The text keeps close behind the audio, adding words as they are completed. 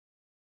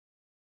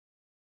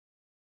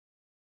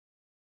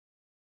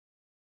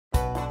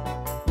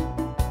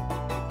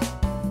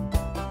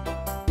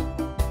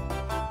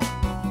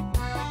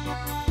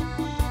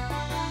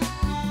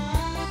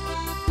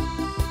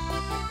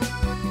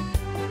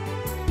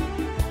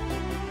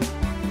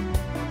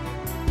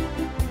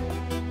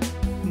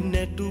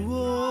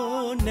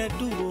නැටුවෝ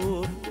නැටුවෝ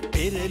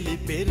පෙරලි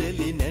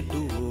පෙරලි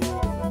නැටුවෝ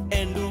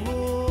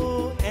ඇඬුවෝ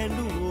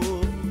ඇඬුවෝ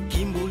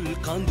කිඹුල්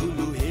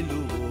කඳුළු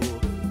හෙළුවෝ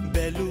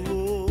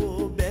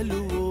බැලුවෝ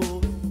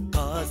බැලුවෝ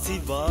කාසි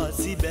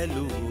වාසි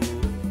බැලුවෝ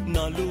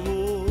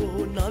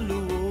නළුවෝ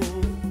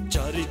නළුවෝ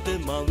චරිත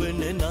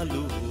මවන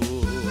නළුවෝ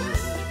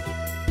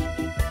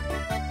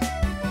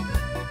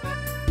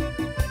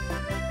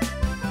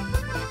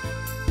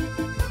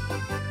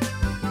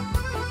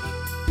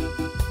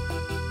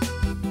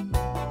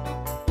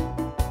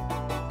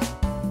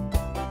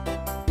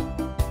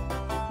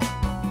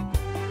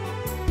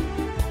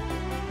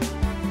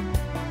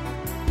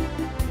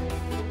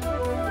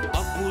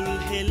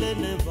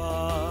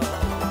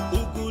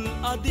උගුල්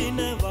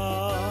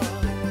අදිනවා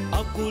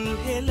අකුල්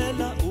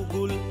හෙලලා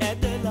උගුල්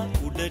ඇදලා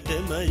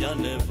උඩටම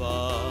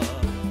යනවා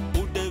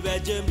උඩ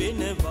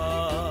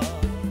වැජඹෙනවා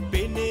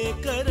පෙනේ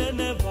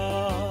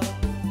කරනවා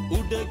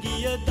උඩ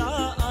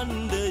ගියදා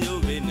අන්ධයෝ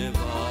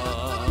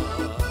වෙනවා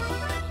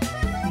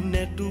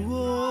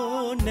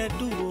නැටුවෝ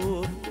නැටුවෝ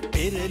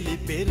පෙරලි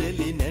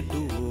පෙරලි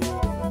නැටුවෝ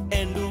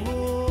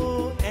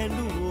ඇඬුවෝ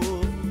ඇඬුවෝ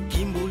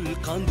කිඹුල්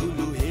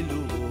කඳුළු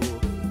හෙළුවෝ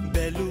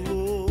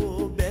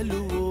බැලුවෝ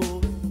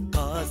බැලුවෝ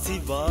කාසි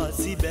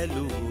වාසි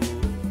බැලුවෝ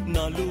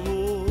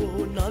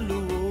නළුවෝ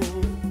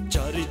නළුවෝ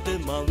චරිත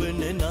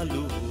මවන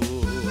නළුවෝ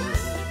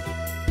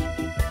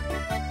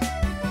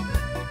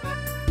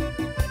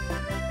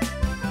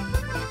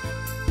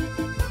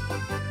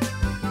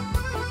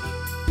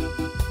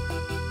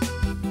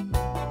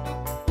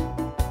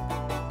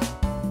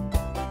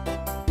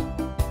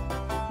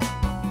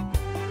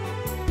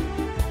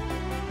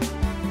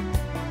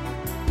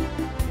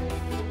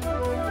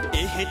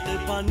එහෙට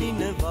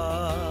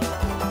පනිනවා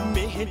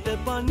මෙහෙට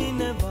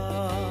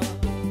පනිනවා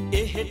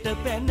එහෙට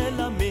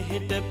පැනලා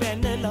මෙහෙට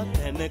පැනලා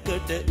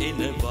තැනකට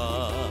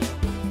එනවා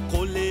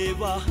කොලේ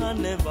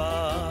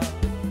වහනවා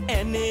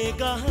ඇනේ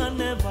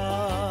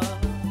ගහනවා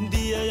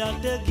දිය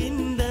යට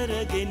ගින්දර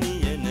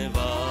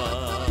ගෙනියනවා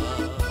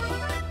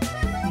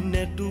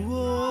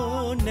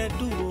නැටුවෝ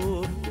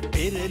නැටුවෝ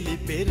පෙරලි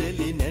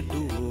පෙරලි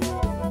නැටුවෝ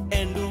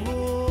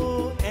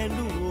ඇඬුවෝ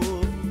ඇඬුවෝ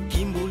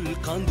කිඹුල්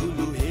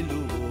කඳුළු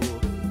හෙළුවෝ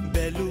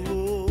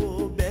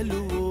බැලුවෝ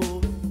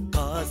බැලුවෝ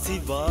කාසි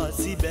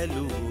වාසි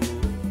බැලුවෝ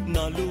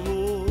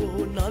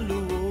නළුවෝ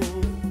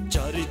නළුවෝ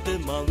චරිත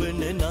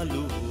මවන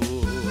නළුවෝ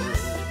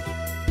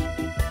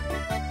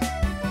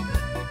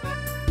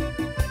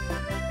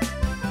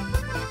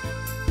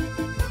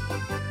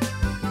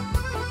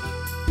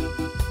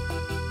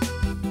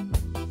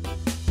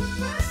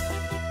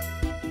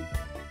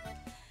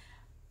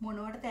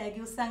මොනවට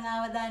තෑගි උස්සන්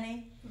ආවදානේ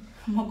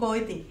මොකෝ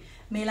ඉතින්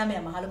මේ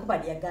ළමයා මහලුකු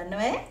පඩියක්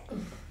ගන්නව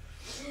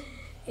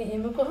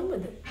එහෙම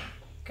කොහොමද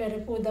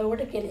කරපු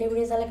උදව්වට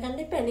කෙලෙවුනේ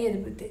සලකන්නේ පැණියද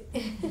පුතේ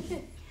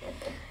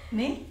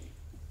නේ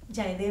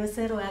ජයදේව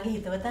සර් ඔයාගේ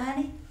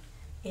හිතවතානේ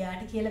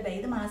එයාට කියලා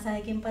බැයිද මාස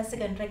 6කින්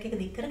පස්සේ කොන්ට්‍රැක්ට් එක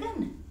දික්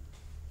කරගන්න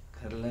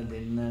කරලා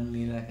දෙන්නම්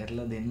නීලා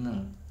කරලා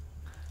දෙන්නම්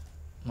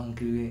මං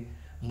කිව්වේ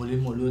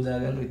මුලින්ම ඔළුව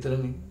දාගන්න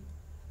විතරනේ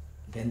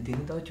දැන්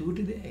තියෙන තව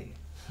චූටි දෙයක්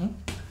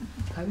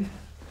හරි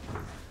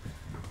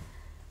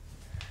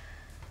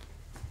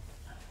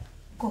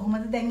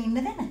කොහොමද දැන් ඉන්න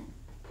දැන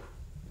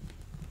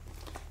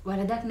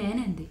වරදක් නෑ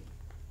නැන්ද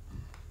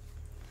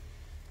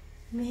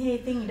මෙහෙ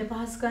ඉතින් ඉඩ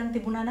පහසුකම්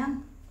තිබුණා නම්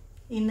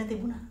ඉන්න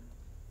තිබුණා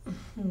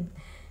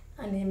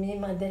අනේ මේ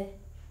මද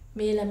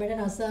මේ ළමයට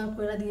රසාවක්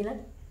වෙලා දීලා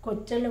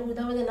කොච්චර ලොකු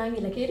දවද නම්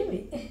ඉල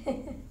කෙරුවේ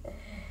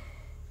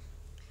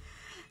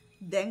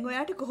දැන්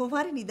ඔයාට කොහොම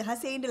හරි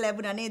නිදහසේ ඉන්න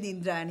ලැබුණා නේද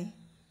ඉන්ද්‍රාණි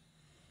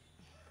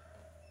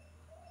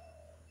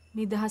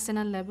නිදහස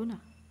නම්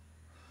ලැබුණා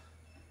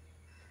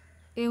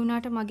ඒ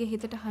වුණාට මගේ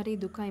හිතට හරි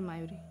දුකයි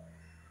මයුරි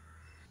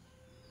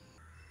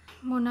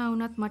මොනවා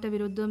වුණත් මට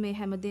විරුද්ධව මේ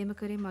හැමදේම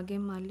කරේ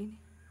මගෙන් මල්ලිනේ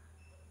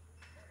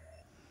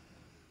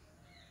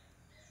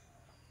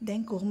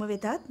දැන් කොහොම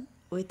වෙතත්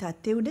ওই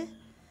තත්ත්වෙ උඩ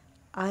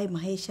ආයි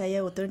මහේෂ්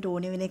අයියා උතනට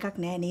ඕනේ වෙන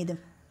එකක් නෑ නේද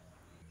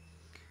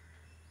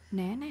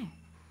නෑ නෑ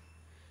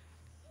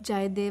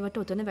ජයදේවට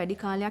උතන වැඩි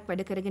කාලයක්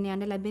වැඩ කරගෙන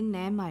යන්න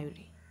ලැබෙන්නේ නෑ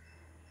මයුරි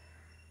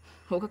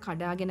ඕක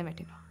කඩාගෙන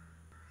වැටෙනවා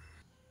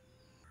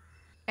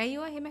ඇයි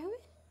ඔය එහෙම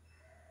ඇහුවේ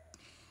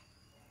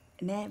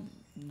නෑ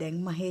දැන්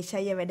මහේෂ්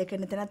අයියා වැඩ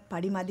කරන තැනත්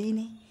පඩි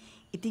මදීනේ.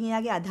 ඉතින්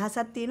එයාගේ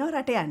අදහසක් තියෙනවා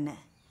රට යන්න.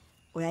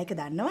 ඔයා ඒක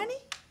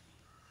දන්නවනේ.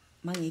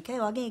 මම ඒකයි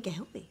වගේ ඒක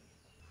ඇහුවේ.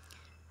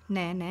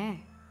 නෑ නෑ.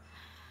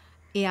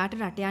 එයාට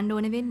රට යන්න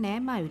ඕන වෙන්නේ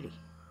නෑ මයුලි.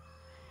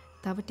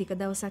 තව ටික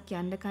දවසක්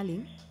යන්න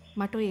කලින්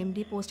මට ඔය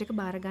MD පෝස්ට් එක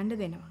බාර ගන්න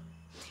වෙනවා.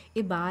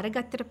 ඒ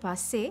බාරගත්තට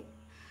පස්සේ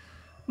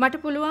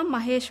මට පුළුවන්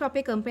මහේෂ්ව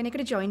අපේ කම්පැනි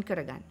එකට ජොයින්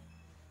කරගන්න.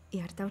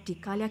 එයාට තව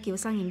ටික කාලයක්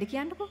ඉවසන් ඉන්න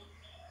කියන්නකෝ.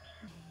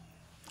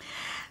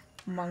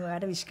 මම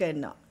ඔයාලට විශ්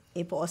කරනවා.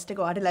 ඒ පෝස්ට් එක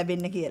ඔයාලට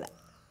ලැබෙන්න කියලා.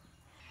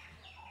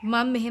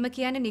 මම මෙහෙම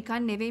කියන්නේ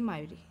නිකන් නෙවෙයි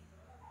මයුරි.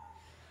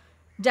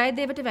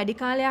 ජයදේවට වැඩි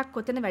කාලයක්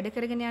කොතන වැඩ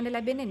කරගෙන යන්න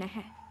ලැබෙන්නේ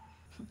නැහැ.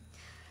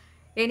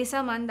 ඒ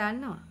නිසා මම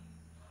දන්නවා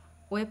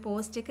ඔය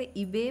පෝස්ට් එක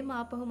ඉබේම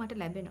ආපහු මට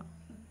ලැබෙනවා.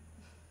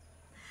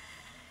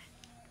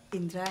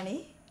 ඉන්ද්‍රාණි,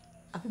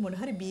 අපි මොන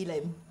හරි බීලා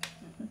ඉමු.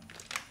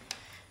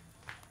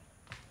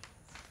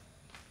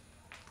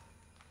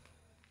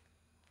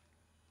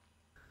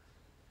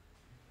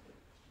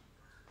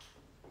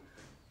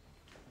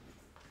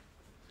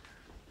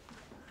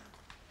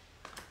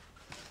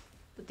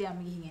 පුතේ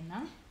අම්ම ගිහින්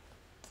එන්න.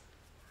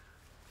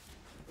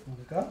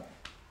 මොකක්?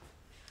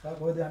 තා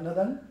කොහෙද යන්න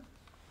හදන්නේ?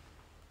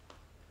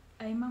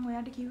 අයි මම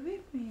ඔයාට කිව්වේ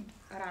මේ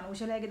අර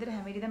අනුෂලාගේ ගෙදර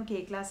හැම ඉරිදම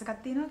කේක් ක්ලාස්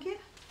එකක් තියෙනවා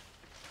කියලා.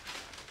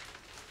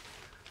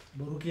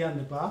 බොරු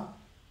කියන්න එපා.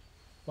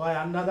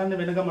 ඔයා යන්න හදන්නේ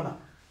වෙන ගමන.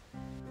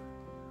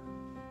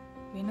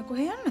 වෙන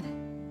කොහෙ යන්නද?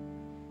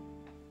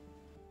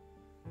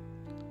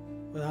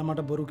 ඔයා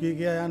මට බොරු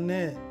කියා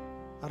යන්නේ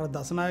අර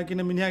දසනායක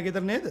කියන මිනිහා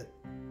ගෙදර නේද?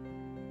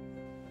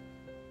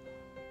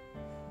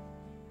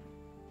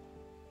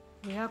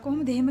 එයා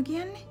කොහොමද එහෙම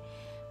කියන්නේ?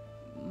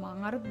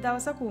 මං අර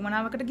දවසක්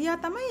උමනාවකට ගියා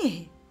තමයි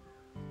එහෙ.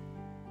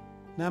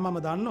 නෑ මම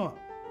දන්නවා.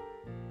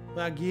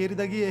 ඔයා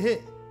ගියේරිද ගියේ එහෙ.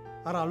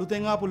 අර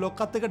අලුතෙන් ආපු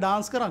ලොක්කත් එක්ක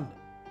ඩාන්ස් කරන්න.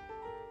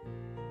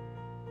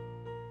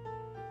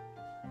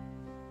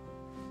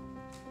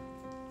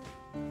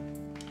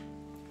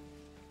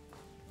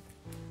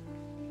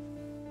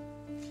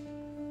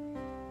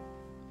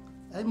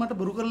 ඇයි මට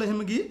බොරු කරලා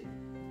එහෙම ගියේ?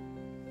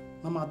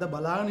 මම අද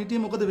බලාගෙන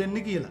හිටියේ මොකද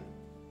වෙන්නේ කියලා.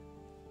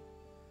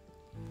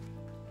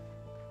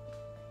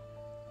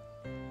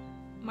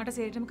 මට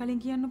සේරටම කලින්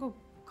කියන්නකෝ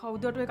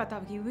කවුද ඔය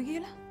කතාව කිව්වේ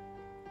කියලා?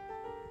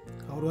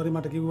 කවුරු හරි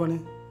මට කිව්වනේ.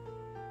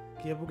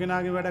 කියපු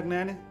කෙනාගේ වැඩක්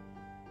නෑනේ.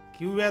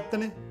 කිව්වේ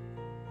ඇත්තනේ.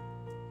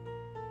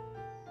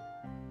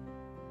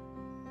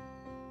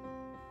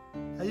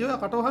 අයියෝ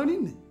කට වහගෙන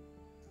ඉන්නේ.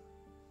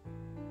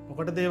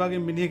 මොකටද ඒ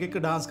වගේ මිනිහෙක් එක්ක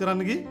ඩාන්ස්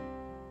කරන්න ගියේ?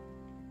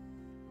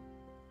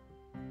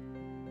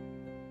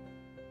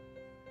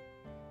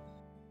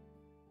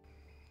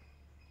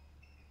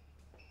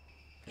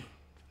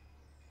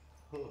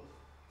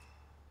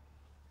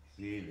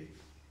 Really?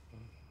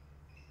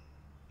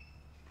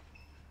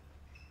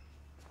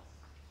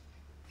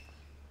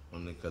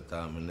 ඔන්න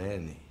කතාම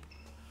නෑනේ.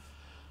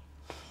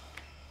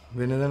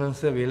 වෙනදනම්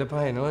සර් වේලපහ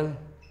එනවනේ.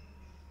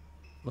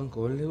 මං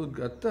කෝල් එකකුත්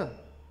ගත්තා.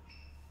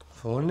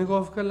 ෆෝන් එක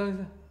ඔෆ් කරලා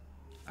නේද?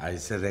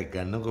 අයිසරයක්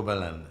ගන්නකො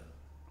බලන්න.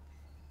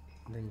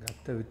 දැන්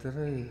ගත්ත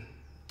විතරයි.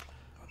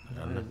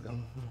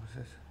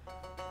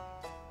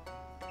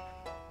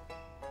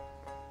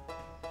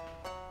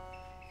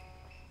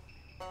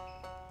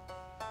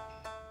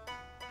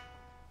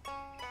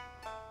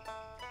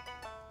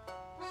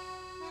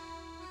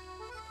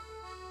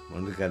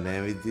 මොනික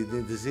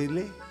නැවිතිද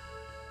සීලේ?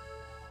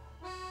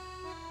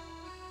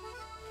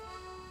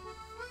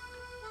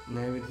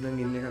 නැවිත් නම්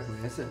ඉන්න එකක්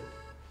නෑ සර්.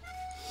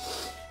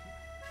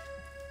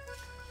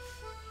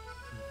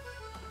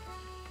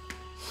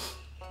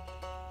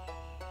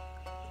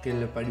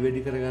 කෙල්ල පඩි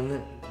වැඩි කරගන්න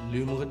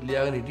ලියුමකට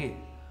ලියාගෙන හිටියේ.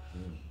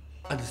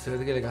 අද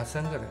සර්ද කෙල්ල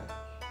ගස්සන් කරා.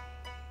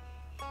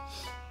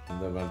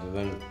 හොඳ මට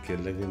නම්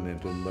කෙල්ලගේ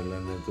නැටුම්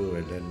බලන්න නැතුව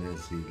වැඩක් නෑ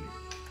සීලේ.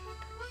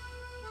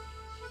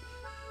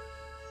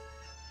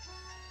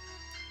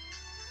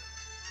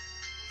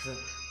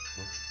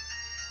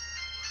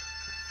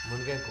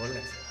 මොනිකෙන් කෝල්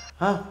එක.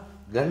 හා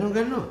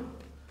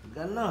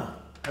ගන්නවා.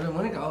 හලෝ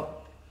මොනිකා.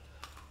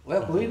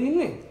 ඔයා කොහෙද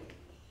ඉන්නේ?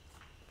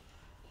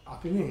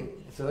 අපි නේ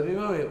සර්වි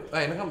මම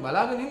එනකම්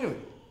බලාගෙන ඉන්නේ.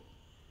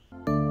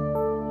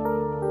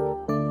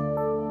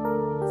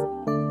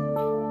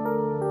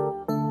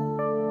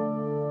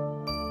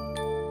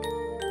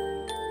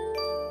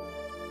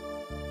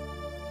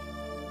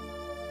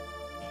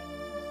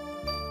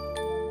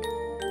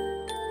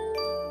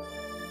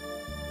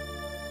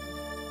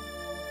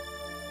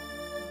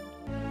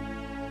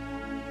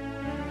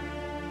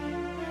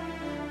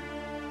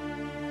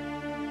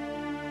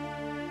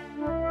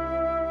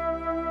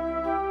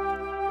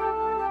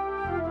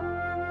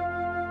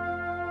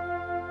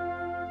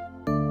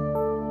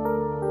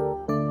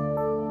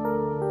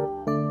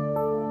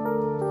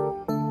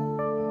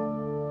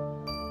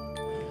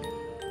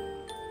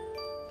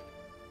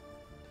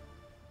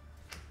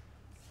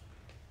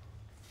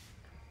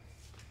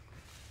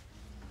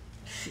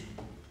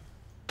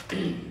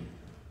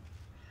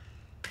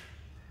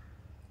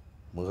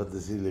 මොකද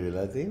සීලේ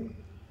වෙලා තියෙන්නේ?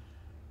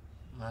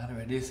 මාර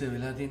වැඩේස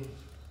වෙලා තියෙන්නේ.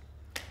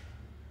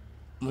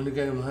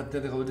 මොනිකාගේ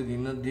මහත්තයාට කවුද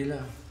ගින්නක්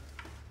දීලා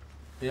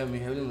එයා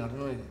මෙහෙවල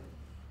නටනවා.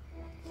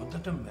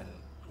 හොඳටම බැල.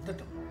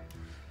 හොඳටම.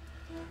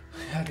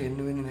 එයාට එන්න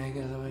වෙන්නේ නැහැ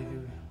කියලා තමයි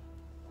කිව්වේ.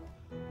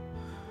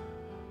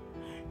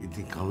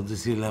 ඉතින් කවුද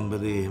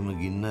සීලම්බරේ එහෙම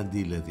ගින්නක්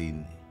දීලා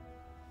තින්නේ?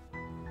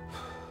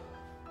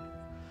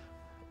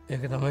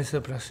 ඒක තමයි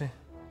සර් ප්‍රශ්නේ.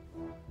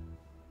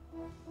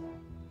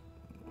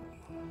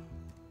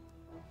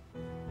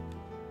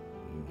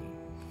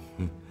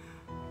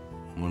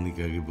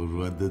 මොනිකාගේ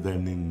බොරුවක්ද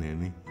දන්නේ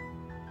නැනේ.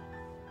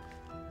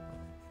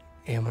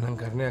 එහෙමනම්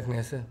කරන්නයක්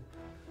නෑ සර්.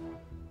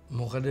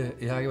 මොකද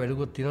එයාගේ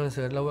වැඩකුත් තියෙනවනේ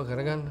සර් ලව්ව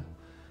කරගන්න.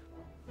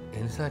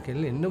 ඒ නිසා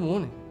කෙල්ල එන්න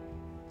ඕනේ.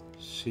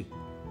 ෂි.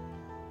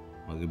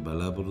 මගේ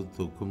බලාපොරොත්තු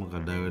ඔක්කොම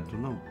කඩා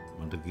වැටුණා.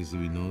 මට කිසි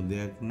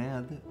විනෝදයක් නෑ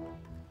අද.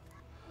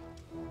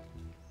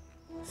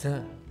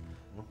 සර්.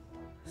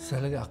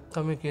 සර්ගේ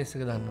අක්කා මේ කේස්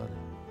එක දන්නවද?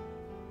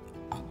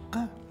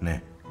 අක්කා? නෑ.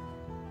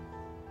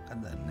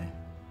 කදන්නේ.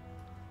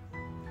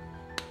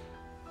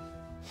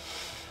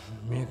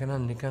 මේක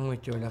නම් නිකන්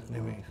වෙච්ච වැඩක්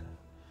නෙමෙයි.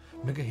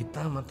 මේක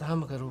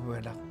හිතාමතාම කරපු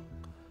වැඩක්.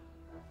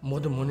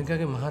 මොකද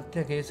මොනිකාගේ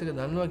මහත්තයා කේස් එක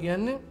දන්නවා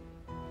කියන්නේ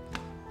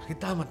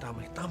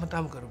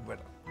හිතාමතාම කරපු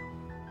වැඩක්.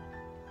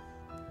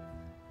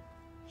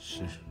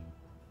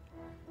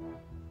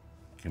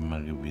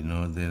 මගේ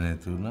විනෝදය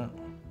නැති වුණා.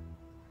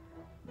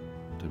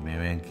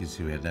 මේවෙන්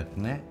කිසි වැඩක්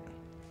නැහැ.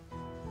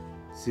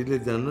 සිලි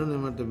දන්නවනේ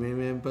මට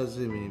මේවෙන්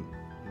පස්සේ මේ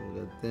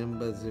ගත්තෙන්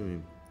පස්සේ මේ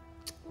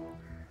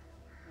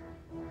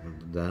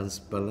මට ඩාන්ස්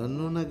බලන්න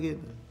ඕන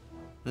කියලා.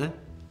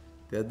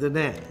 අද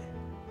නැහැ.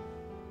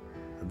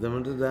 අද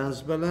මට ඩාන්ස්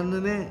බලන්න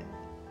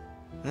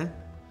නැහැ.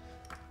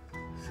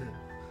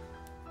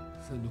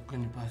 දුක්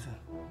වෙන්න එපා සර්.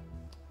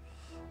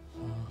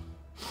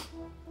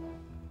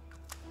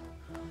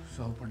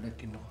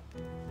 පොඩ්ඩක් ඉන්නවා.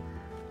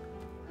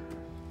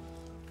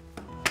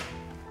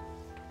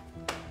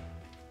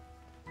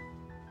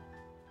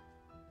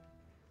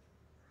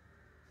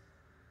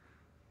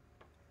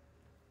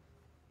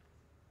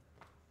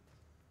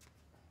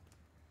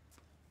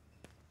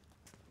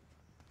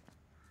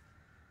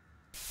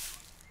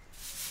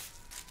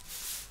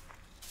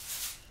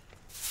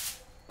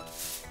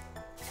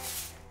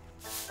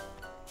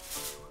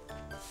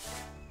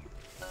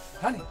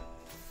 Honey.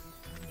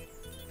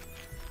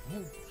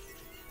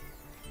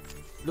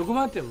 ලොකු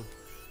මාත්‍යම.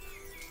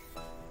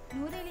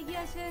 නූරේලි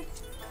ගියා සර්.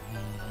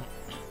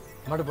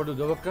 මට පොඩු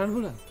දොවක් කරන්න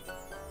පුළුවන්.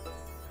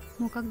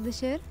 මොකක්ද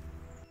සර්?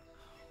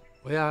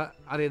 ඔයා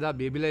අර එදා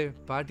බේබිලේ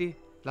පාටි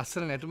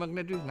ලස්සන නැටුමක්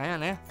නැටුවේ නෑ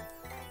නෑ.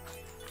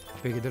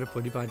 අපේ ගෙදර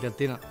පොඩි පාටියක්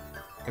තියෙනවා.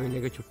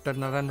 ඇවිල්ලා ඒක චුට්ටක්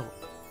නරන්නකෝ.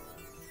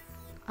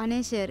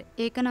 අනේ සර්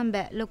ඒක නම්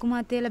බෑ. ලොකු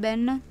මාත්‍යලා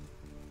බැන්න.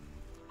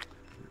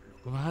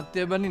 ලොකු මාත්‍ය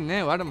බන්නේ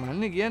නෑ. වාට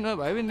මන්නේ කියන්නේ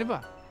බය වෙන්න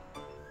එපා.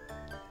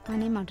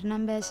 අනේ මට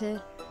නම් බෑ සර්.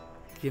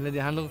 කියන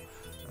දේ අහන්නකෝ.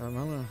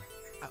 මම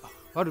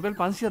වාට රුපියල්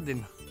 500ක්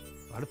දෙන්න.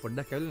 වාට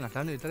පොඩ්ඩක් ඇවිල්ලා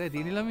නටන්න විතරයි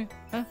තියෙන්නේ ළමයි.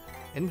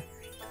 එන්න.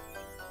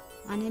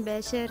 අනේ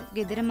බෑ සර්.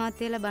 ගෙදර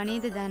මාත්‍යලා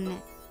බණේද දන්නේ.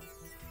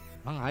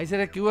 මං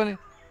ආයිසරයක් කිව්වනේ.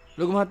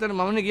 ලොකු මහත්තයාට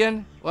මමනේ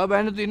කියන්නේ. ඔයා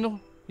බෑනතු ඉන්නකෝ.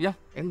 යම්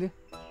එන්න.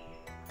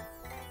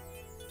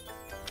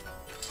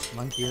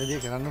 මං කියන දේ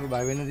කරන්නකෝ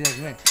බය වෙන්න දෙයක්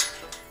නෑ.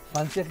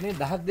 500ක් නේ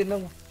 10ක්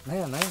දෙන්නකෝ.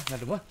 නෑ නෑ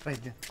නටුවා.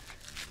 රයිට්.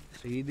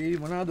 ශ්‍රීදේවි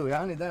මොනවාද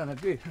ඔයානේ දැන්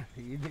නැතුවේ.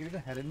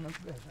 ශ්‍රීදේවිට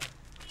හැරෙන්නත් බෑ.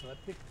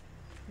 වත් එක්ක.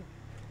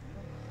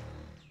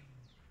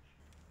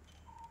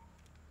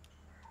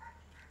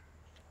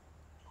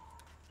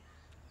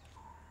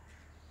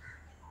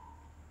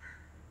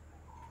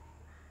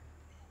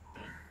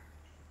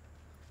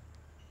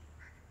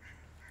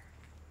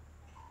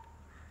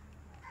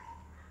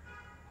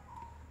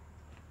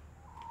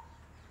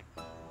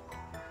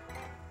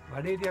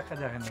 වඩේ ටිකක්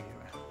හදාගන්න කියලා.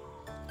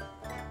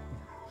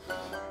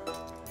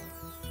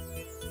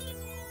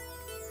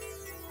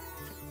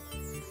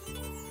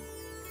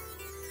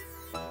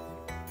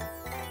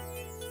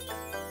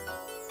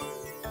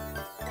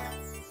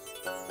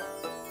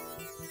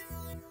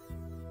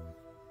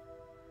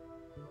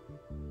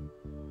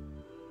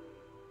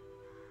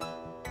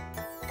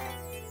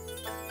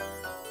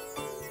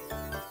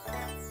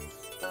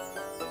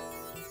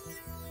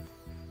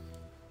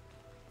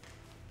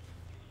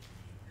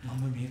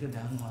 මම මේක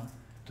දානවා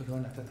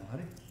තුරවන්න අතනවා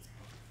හරි.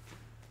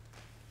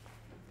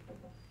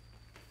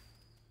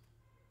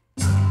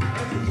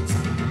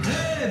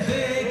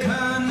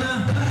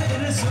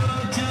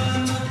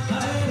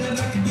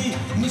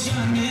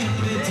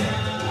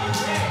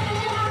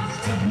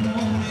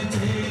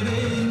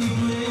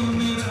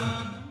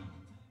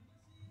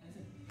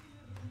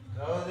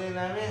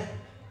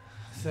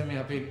 සමි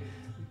අපි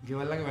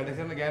ගෙවල් ළඟ වැඩ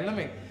කරන ගෑන්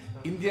ළමයි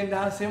ඉන්දියන්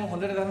ඩාන්ස් එකම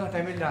හොඳට දන්නවා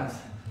ටැමිල් ඩාන්ස්.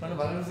 මම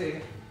බලන්නසේ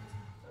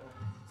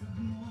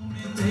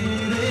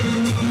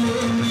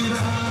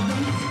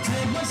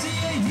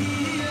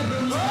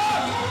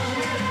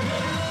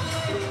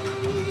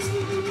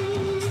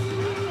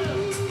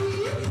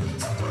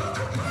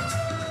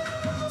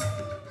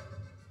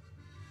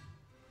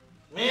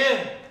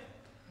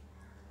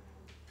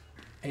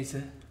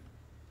සර්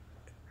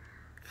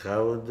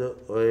කවුද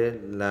ඔය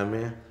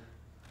ළමයා?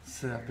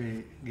 සර් අපේ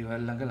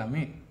ගෙවල් ළඟ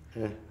ළමයි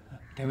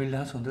ටැමිල්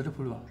ඩාන්ස් හොඳට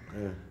පුළුවන්.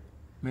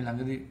 මේ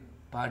ළඟදී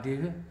පාටි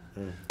එක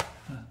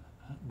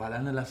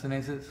බලන්න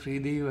ලස්සනයි සර්.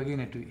 ශ්‍රීදේවි වගේ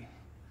නැටුවේ.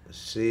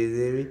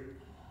 ශ්‍රීදේවි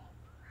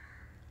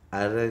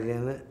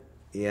අරගෙන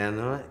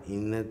යනවා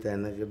ඉන්න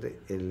තැනකට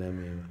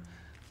එළමෙව.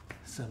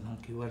 සර් මම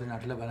කිව්වට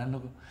නටලා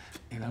බලන්නකෝ.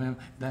 එළමෙ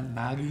දැන්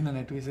නාගින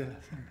නැටුවේ සර්.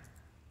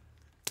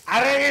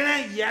 අරගෙන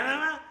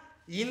යනවා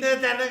ඉන්න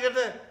තැනකට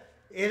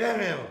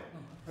එළමෙව.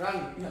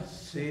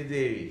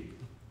 ශ්‍රීදේවි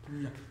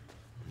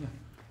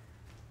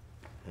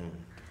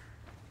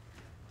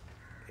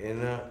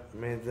එන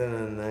මෙතන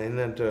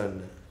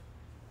නයිනටවන්න.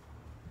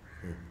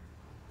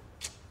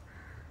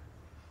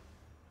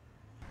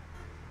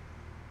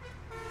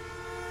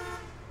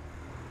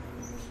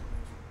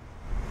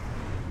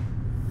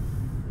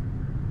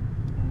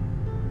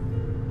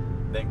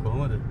 දැන්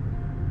කොහොමද?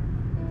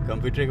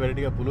 කම්පියුටර් එක වැඩ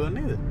ටික පුළුවන්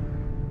නේද?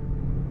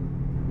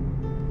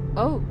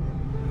 ඔව්.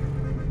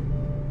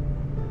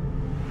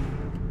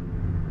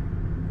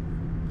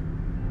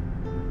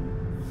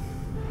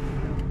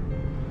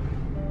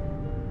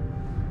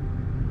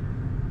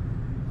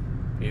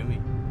 එමි.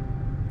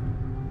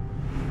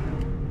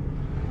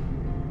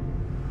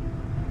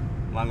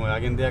 මම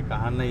ඔයාගෙන් දෙයක්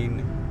අහන්න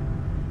ඉන්නේ.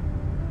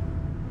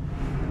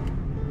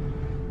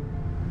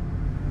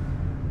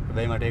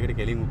 හැබැයි මට ඒකට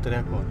කෙලින්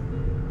උත්තරයක් ඕනේ.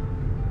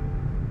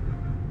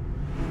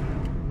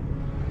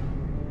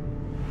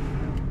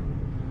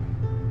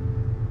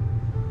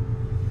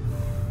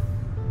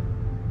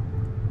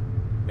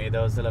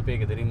 දවස්වල අපේ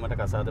ගෙදරින් මට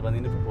කසාද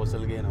බඳින්න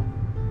ප්‍රොපෝසල් ගේනවා.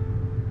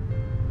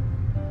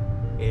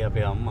 ඒ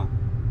අපේ අම්මා.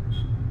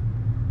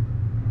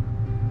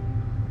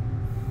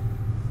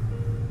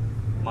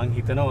 මං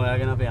හිතනවා ඔයා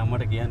ගැන අපේ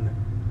අම්මට කියන්න.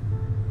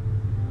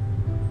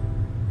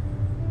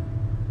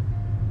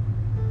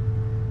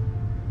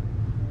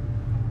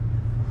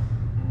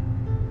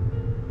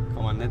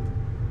 කමක් නැද්ද?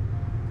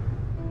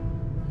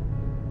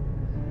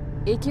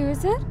 ඒ කිව්වේ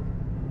සර්?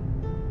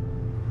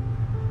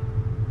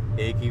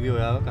 ඒ කිව්වේ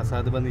ඔයාව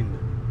කසාද බඳින්න.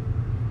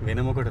 වෙන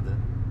මොකටද?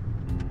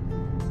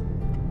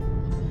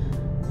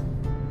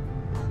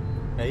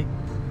 ඇයි?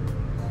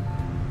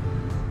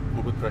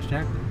 මොකුත්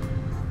ප්‍රශ්නයක්ද?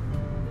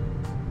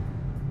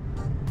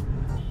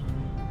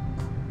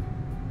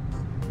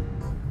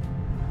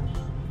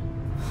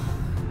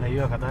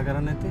 අයියෝ කතා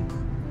කරන්නේ නැත්තේ?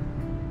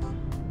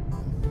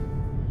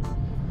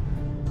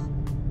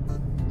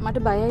 මට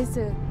බයයි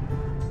සර්.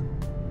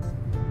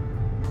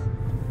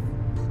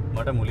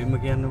 මට මුලින්ම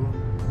කියන්නකෝ.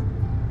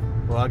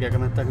 ඔයාගේ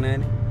අකමැත්තක්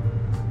නැහැනේ.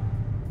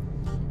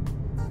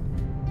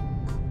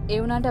 ඒ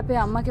වුණාට අපේ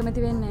අම්මා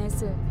කැමති වෙන්නේ නැහැ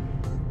සර්.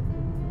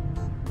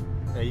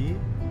 ඇයි?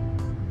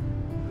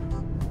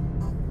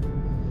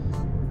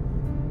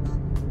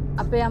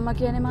 අපේ අම්මා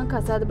කියන්නේ මං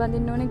කසාද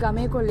බඳින්න ඕනේ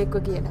ගමේ කොල්ලෙක්ව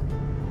කියලා.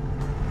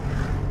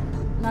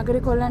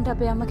 නගරේ කොල්ලන්ට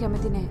අපේ අම්මා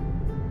කැමති නැහැ.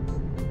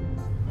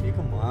 ඒක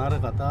මාර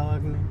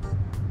කතාවක් නේ.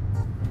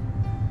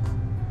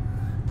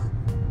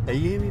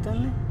 ඇයි එහෙම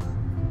හිතන්නේ?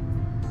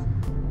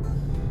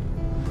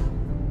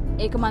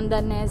 ඒක මන්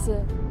දන්නේ නැහැ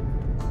සර්.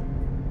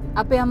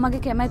 අපේ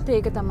අම්මගේ කැමැත්ත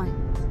ඒක තමයි.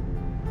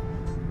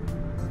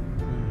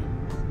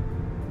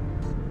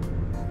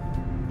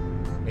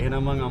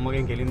 එහෙනම් මං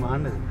අම්මගෙන් කෙලින්ම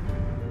අහන්නද?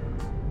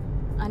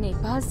 අනේ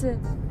එපා සර්.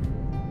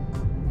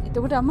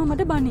 එතකොට අම්මා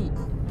මට බනී.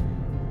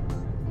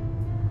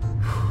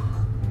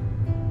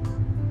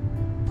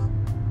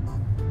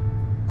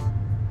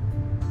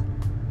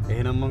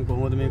 එහෙනම් මං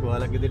කොහොමද මේක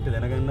ඔයාලගේ ගෙදරට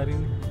දැනගන්න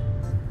අරින්නේ?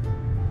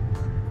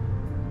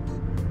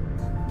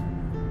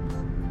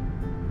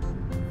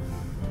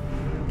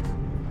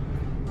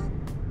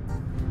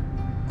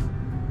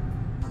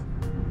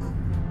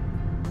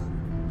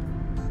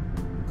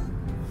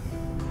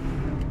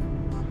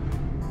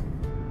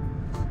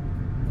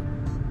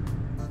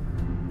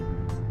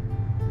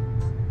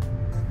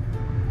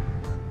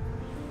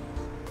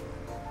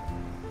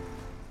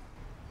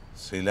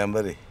 ශ්‍රී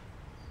ලම්බරේ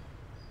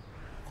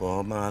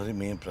කොහොම හරි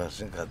මේ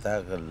ප්‍රශ්න කතා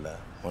කරලා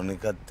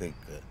මොනිකත්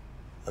එක්ක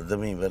අද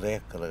මේ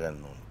ඉවරයක්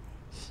කරගන්න ඕන.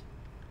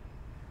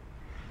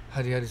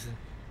 හරි හරි සර්.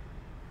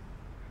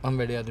 මම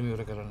වැඩේ අදම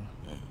ඉවර කරන්න.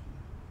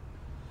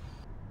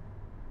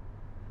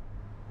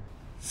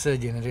 සර්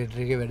ජෙනරේටර්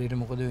එකේ වැඩේට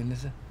මොකද වෙන්නේ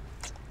සර්?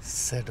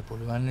 සර්ට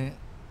පුළුවන්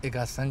ඒක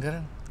අස්සම්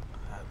කරන්න.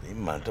 හරි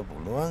මට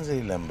පුළුවන්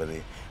ශ්‍රී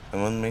ලම්බරේ.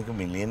 නමුත් මේක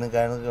මිලියන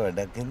ගානක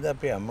වැඩක් හින්දා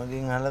අපේ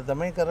අම්මගෙන් අහලා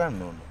තමයි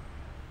කරන්න ඕන.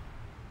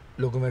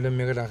 ලොකු මැඩම්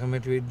මේකට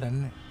අකමැති වෙයිද දන්නේ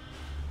නැහැ.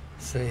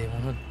 සර් ඒ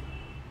වුණොත්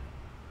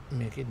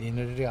මේකේ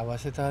ජෙනරේටරේ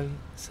අවශ්‍යතාවය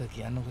සර්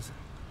කියන්නකෝ සර්.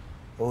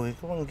 ඔව්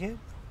ඒක මං කියයි.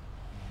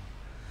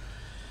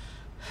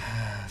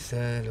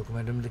 සර් ලොකු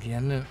මැඩම්ට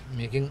කියන්න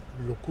මේකෙන්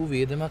ලොකු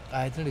වේදමක්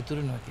ආයතනට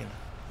ඉතුරු වෙනවා කියලා.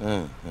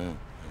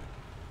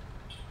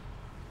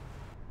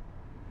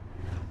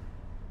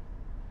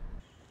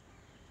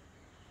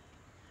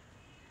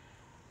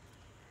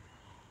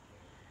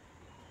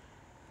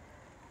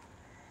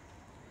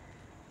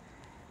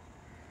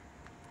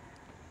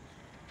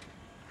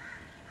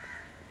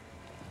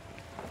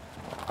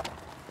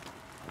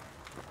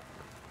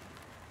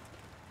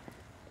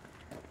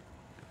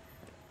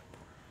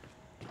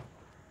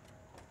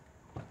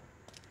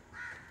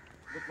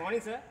 Good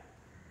morning, sir.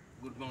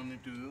 Good morning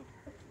to you.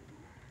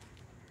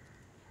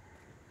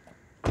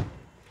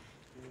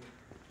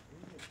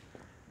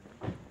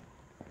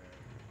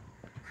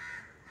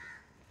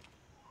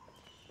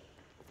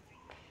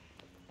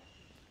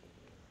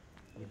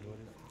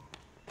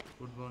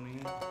 Good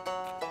morning.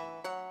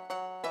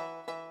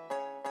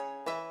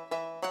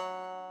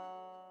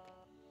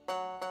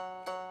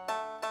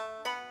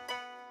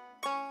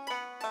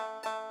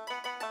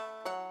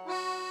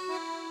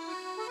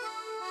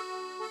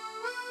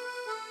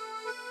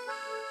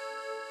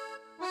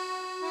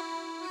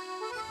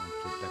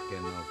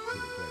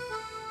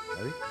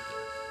 Hari?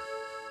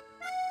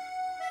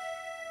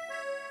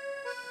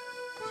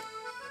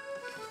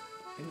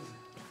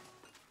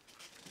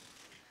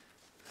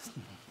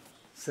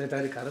 සර්ට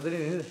හරි කරදරේ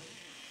නේද?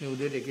 මේ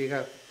උදේට එක එක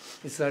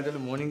ඉස්සරහට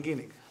මොර්නින්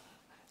කියන එක.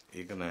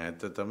 ඒක නෑ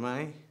ඇත්ත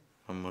තමයි.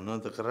 මම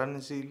මොනවද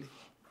කරන්නේ සීලි?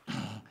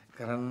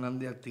 කරන්න නම්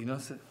දෙයක් තියෙනවා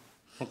සර්.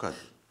 මොකක්ද?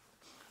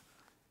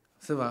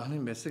 සර්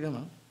වාහනේ බැස්ස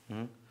ගමන්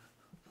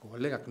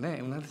කෝල් එකක් නෑ.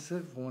 ඒ වුණාට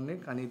සර් ෆෝන්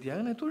එක කණේ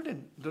තියාගෙන ඇතුළට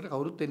එන්න. ඒකට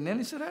කවුරුත් එන්නේ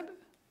නෑ ඉස්සරහට.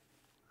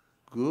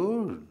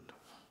 Good.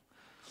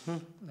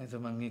 නැත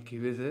මං ඒ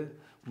කිව්වේ සර්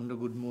මුන්ට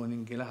good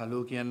morning කියලා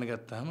හලෝ කියන්න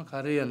ගත්තාම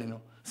කරේ යන්නේ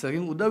නෝ.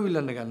 සර්ගෙන් උදව්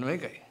ඉල්ලන්න ගන්නවා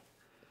ඒකයි.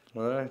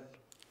 Alright.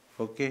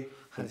 Okay.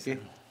 Okay.